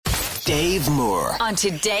Dave Moore on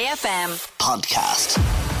Today FM podcast.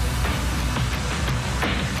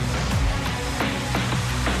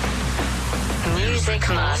 Music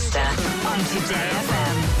Master on Today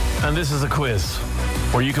FM. And this is a quiz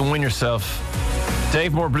where you can win yourself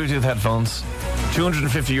Dave Moore Bluetooth headphones,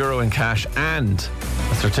 €250 in cash, and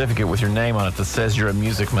a certificate with your name on it that says you're a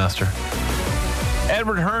music master.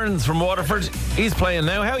 Edward Hearne's from Waterford. He's playing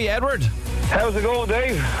now. How are you, Edward? How's it going,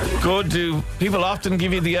 Dave? Good. Do people often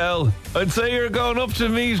give you the L? I'd say you're going up to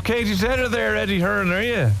meet Katie Tedder there, Eddie Hearne, are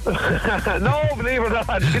you? No, believe it or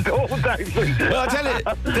not, you don't actually. Well, I'll tell you,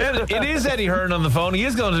 it is Eddie Hearne on the phone. He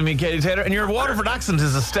is going to meet Katie Tedder, and your Waterford accent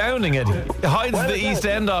is astounding, Eddie. It hides the East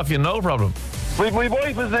End off you, no problem. My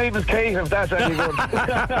wife's name is Kate, if that's any good.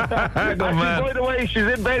 By the way, she's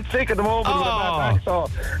in bed sick at the moment. So,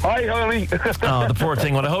 hi, honey. Oh, the poor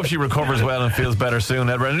thing. Well, I hope she recovers well and feels better soon,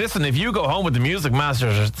 Edward. And listen, if you go home with the Music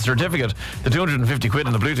Master certificate, the 250 quid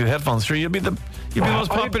and the Bluetooth headphones, sure, you'll be the most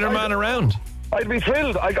popular man around. I'd be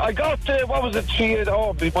thrilled. I got, what was it? She had,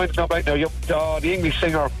 my mind's gone blank now. The English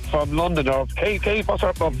singer from London, or Kate, what's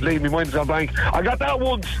her? My mind's gone blank. I got that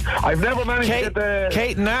once. I've never managed to get the...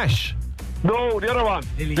 Kate Nash. No, the other one.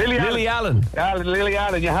 Lily Allen. Lily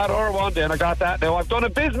Allen. You had her one day and I got that. Now, I've done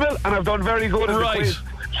abysmal and I've done very good at the quiz.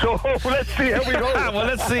 So, let's see how we go. Well,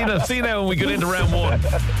 let's see now when we get into round one.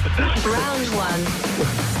 Round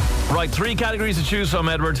one. Right, 3 categories to choose from,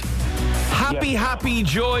 Edward. Happy,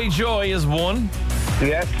 joy is one.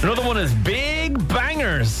 Yes. Another one is big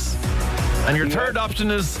bangers. And your third option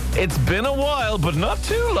is it's been a while, but not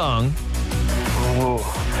too long.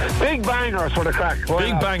 Oh. Big bangers for the crack.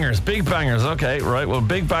 Big bangers. Okay, right. Well,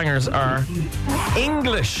 big bangers are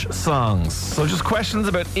English songs. So just questions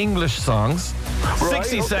about English songs.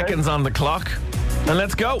 60 seconds on the clock. And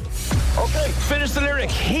let's go. Okay. Finish the lyric.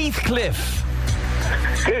 Heathcliff.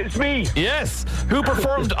 It's me. Yes. Who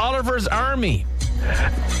performed Oliver's Army?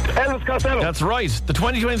 Elvis Costello. That's right. The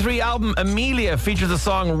 2023 album Amelia features the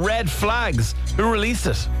song Red Flags. Who released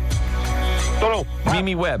it? Don't know.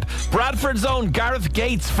 Mimi Webb. Bradford's own Gareth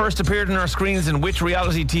Gates first appeared on our screens in which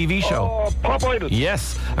reality TV show? Oh, Pop Idol.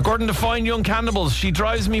 Yes. According to Fine Young Cannibals, she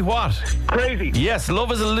drives me what? Crazy. Yes.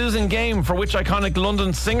 Love is a losing game for which iconic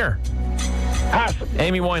London singer? Pass.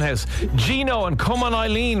 Amy Winehouse. Gino and Come On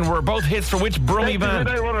Eileen were both hits for which Brummie band?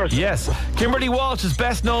 Yes. Kimberly Walsh is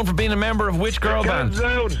best known for being a member of which girl band?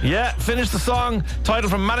 Yeah. Finish the song title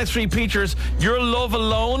from Manic Street Preachers, Your Love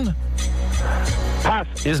Alone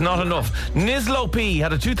Pass. Is not enough. Nizlo P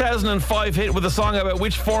had a 2005 hit with a song about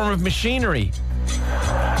which form of machinery?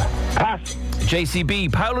 Pass.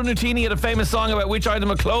 JCB. Paolo Nutini had a famous song about which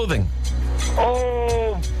item of clothing?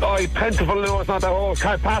 Plentiful. No, it's not that. Oh,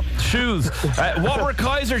 can't pass. Shoes. What were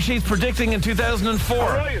Kaiser Chiefs predicting in 2004?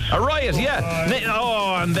 A riot, yeah.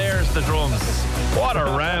 And there's the drums. What a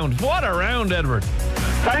round, Edward.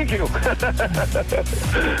 Thank you.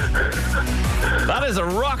 That is a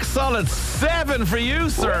rock solid 7 for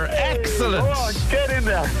you, sir. Excellent. Oh, get in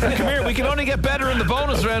there. Come here, we can only get better in the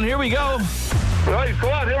bonus round. Here we go. Right,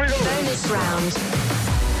 go on, here we go. Bonus round.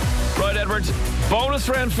 Right, Edward. Bonus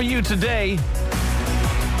round for you today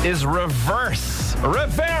is reverse.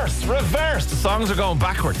 Reverse. The songs are going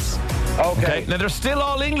backwards. Okay. Now, they're still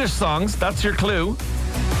all English songs. That's your clue.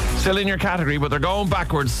 Still in your category, but they're going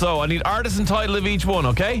backwards. So I need artist and title of each one,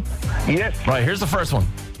 okay? Yes. Right, here's the first one.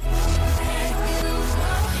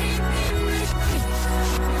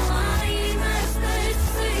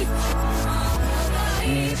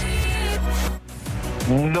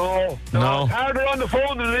 No. It's harder on the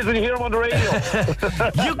phone than it is when you hear them on the radio.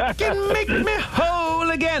 You can make me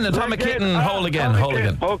whole again. Atomic Kitten, whole again.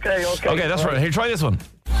 Okay, that's right. Here, try this one.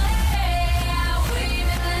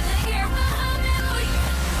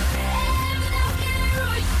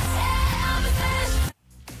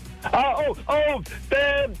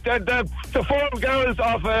 The four girls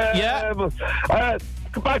of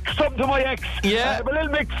back something to my ex. Yeah. A little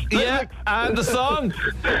mix. And the song?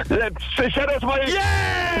 Shout out to my ex.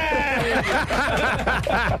 Yeah!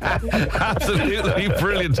 Absolutely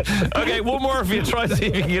brilliant. Okay, one more for you. Try to see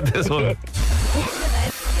if you can get this one.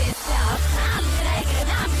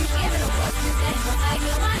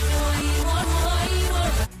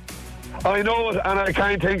 I know it, and I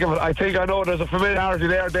can't think of it. I think I know there's a familiarity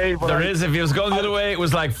there, Dave. But there is. If you was going the other way, it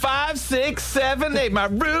was like 5, 6, 7, 8. My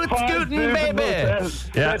roots scooting, baby.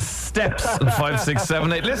 Yeah, steps and 5, 6,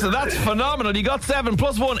 7, 8. Listen, that's phenomenal. You got 7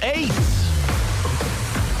 plus 1, 8.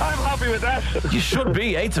 I'm happy with that. You should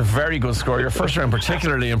be. 8's a very good score. Your first round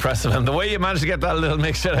particularly impressive, and the way you managed to get that little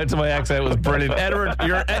mix shout out to my ex out was brilliant. Edward,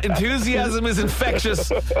 your enthusiasm is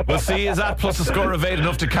infectious. We'll see is that plus a score of 8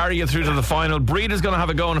 enough to carry you through to the final. Breed is going to have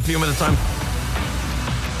a go in a few minutes time.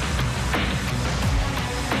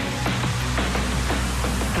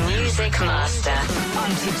 Music Master on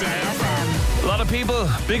Today FM. A lot of people,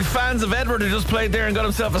 big fans of Edward, who just played there and got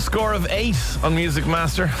himself a score of 8 on Music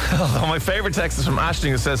Master. My favourite text is from Ashling,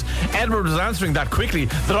 who says, Edward was answering that quickly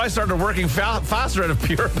that I started working faster out of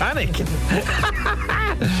pure panic.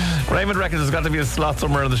 Raymond reckons there's got to be a slot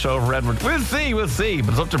somewhere on the show for Edward. We'll see.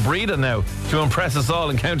 But it's up to Breda now to impress us all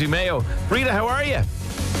in County Mayo. Breda, how are you?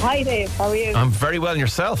 Hi Dave, how are you? I'm very well, and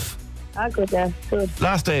yourself? Good, yeah, good.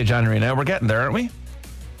 Last day of January now, we're getting there, aren't we?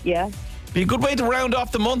 Yeah. Be a good way to round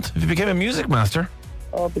off the month if you became a music master.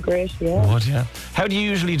 Oh, it'd be great, yeah. Would, yeah. How do you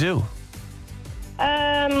usually do?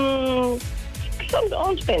 All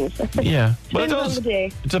depends. Yeah. Depends on the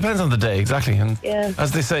day. It depends on the day, exactly. And yeah.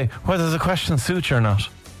 as they say, whether the question suits you or not.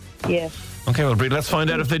 Yeah. Okay, well, Breda, let's find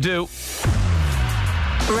out if they do.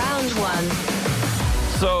 Round 1.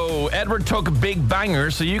 So, Edward took big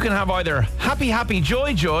bangers, so you can have either happy, happy,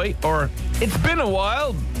 joy, joy, or it's been a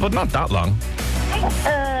while, but not that long.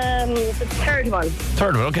 The third one.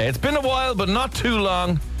 Third one, okay. It's been a while, but not too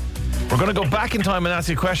long. We're going to go back in time and ask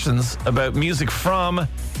you questions about music from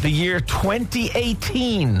the year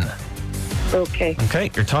 2018. Okay.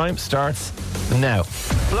 Okay, your time starts now.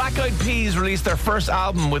 Black Eyed Peas released their first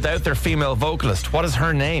album without their female vocalist. What is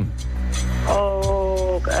her name?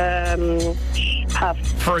 Pass.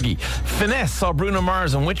 Fergie. Finesse saw Bruno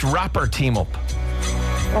Mars and which rapper team up?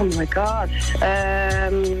 Oh my God.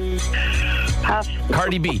 Pass.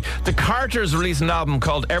 Cardi B. The Carters released an album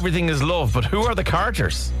called Everything Is Love, but who are the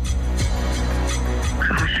Carters?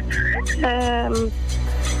 Pass.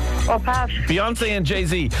 Beyonce and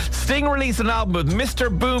Jay-Z. Sting released an album with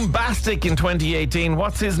Mr. Boombastic in 2018.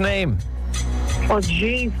 What's his name? Oh,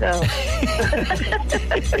 Jesus.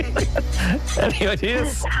 Any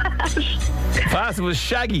ideas? Pass. It was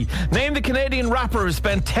Shaggy. Name the Canadian rapper who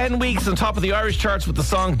spent 10 weeks on top of the Irish charts with the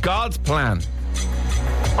song God's Plan.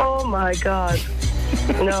 Oh my God.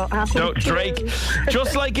 No, Drake.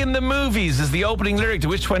 Just Like in the Movies is the opening lyric to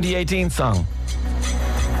which 2018 song?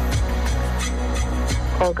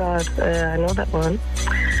 Oh God, I know that one.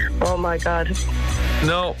 Oh my God.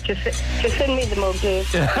 No. Just send me the mug,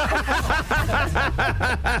 Dave.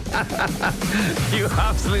 You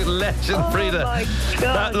absolute legend, Breda. Oh my God.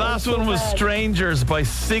 That last one was Strangers by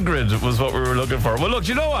Sigrid was what we were looking for. Well, look,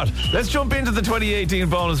 you know what? Let's jump into the 2018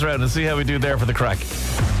 bonus round and see how we do there for the crack.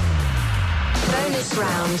 Bonus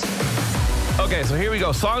round. Okay, so here we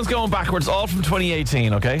go. Songs going backwards, all from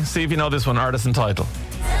 2018, okay? See if you know this one, artist and title.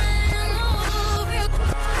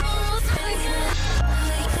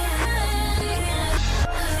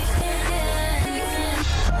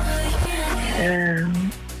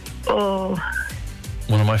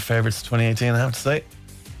 One of my favourites 2018, I have to say.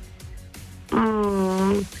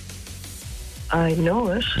 I know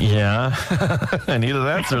it. Yeah. I need an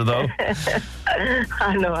answer, though.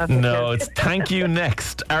 I know. No, it's Thank You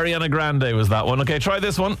Next. Ariana Grande was that one. Okay, try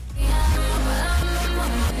this one.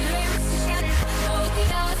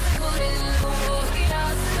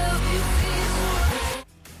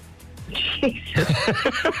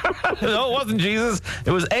 No, it wasn't Jesus.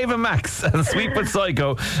 It was Ava Max and Sweet But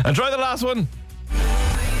Psycho. And try the last one.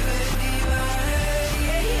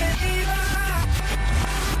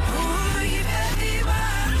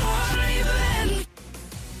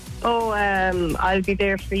 I'll Be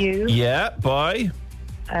There For You. Yeah, bye.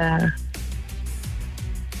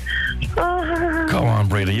 Come on,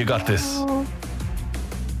 Breda, you got this.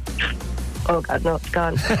 Oh God, no, it's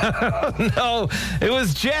gone. No, it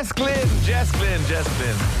was Jess Glynn. Jess Glynn.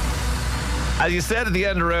 As you said at the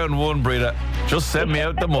end of round 1, Breda, just send me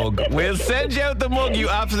out the mug. We'll send you out the mug, you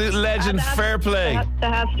absolute legend. Fair play.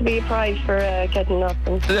 There has to be a prize for getting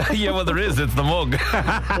nothing. Yeah, well, there is. It's the mug.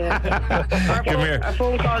 Yeah. Come here. A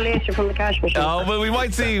phone call later from the cash machine. Oh, well, we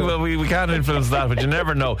might see. Well, we can't influence that, but you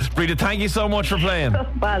never know. Breda, thank you so much for playing.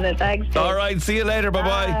 Bother, thanks. All right, see you later.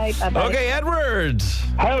 Bye-bye. Bye-bye. Okay, Edward.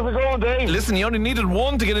 How's it going, Dave? Listen, you only needed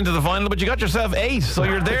 1 to get into the final, but you got yourself 8, so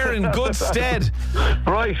you're there in good stead.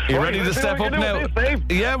 Right. You ready to step up now?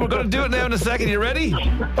 Yeah, we're going to do it now in a second. You ready?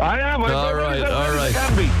 I am. All right.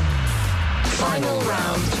 Can be. Final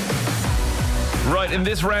round. Right, in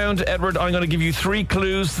this round, Edward, I'm going to give you 3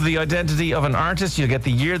 clues to the identity of an artist. You'll get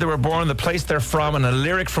the year they were born, the place they're from, and a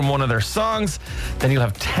lyric from one of their songs. Then you'll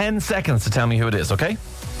have 10 seconds to tell me who it is, okay?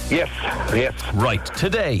 Yes. Right,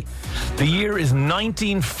 today, the year is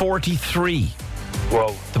 1943.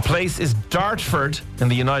 Whoa. The place is Dartford in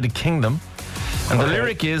the United Kingdom. And the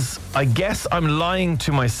lyric is, I guess I'm lying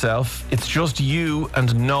to myself. It's just you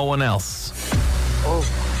and no one else.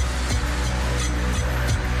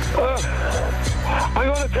 I'm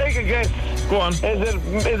going to take a guess. Go on. Is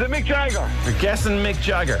it Mick Jagger? You're guessing Mick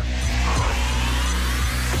Jagger.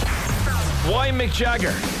 Why Mick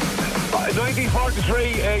Jagger?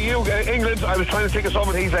 1943, England. I was trying to think of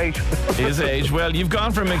someone his age. His age. Well, you've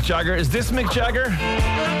gone for Mick Jagger. Is this Mick Jagger?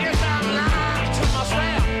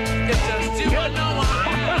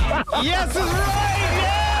 Yes, is right!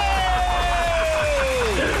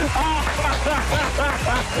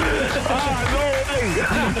 No way!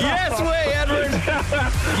 Yes way, Edward!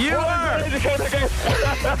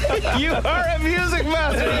 You are a music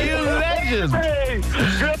master, you legend! Hey,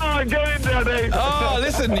 come on, get in there, Dave. Oh,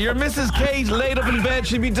 listen, your Mrs. Kate laid up in bed.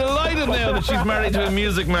 She'd be delighted now that she's married to a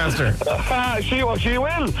music master. She will.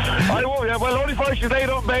 I will, yeah. Well, only for she's laid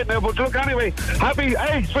up in bed now, but look, anyway. Happy,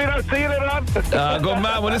 hey, sweetheart, see you later on. Good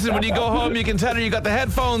man. Well, listen, when you go home, you can tell her you got the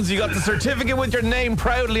headphones, you got the certificate with your name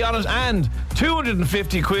proudly on it, and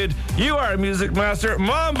 250 quid. You are a music master.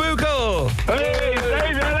 Mom Buchel. Hey,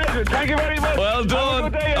 Dave, you're a legend. Thank you very much. Well done.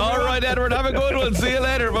 Have a good day, all right, Edward, have a good one. See you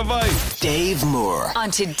later. Bye-bye. Dave Moore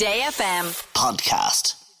On Today FM.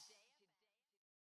 podcast.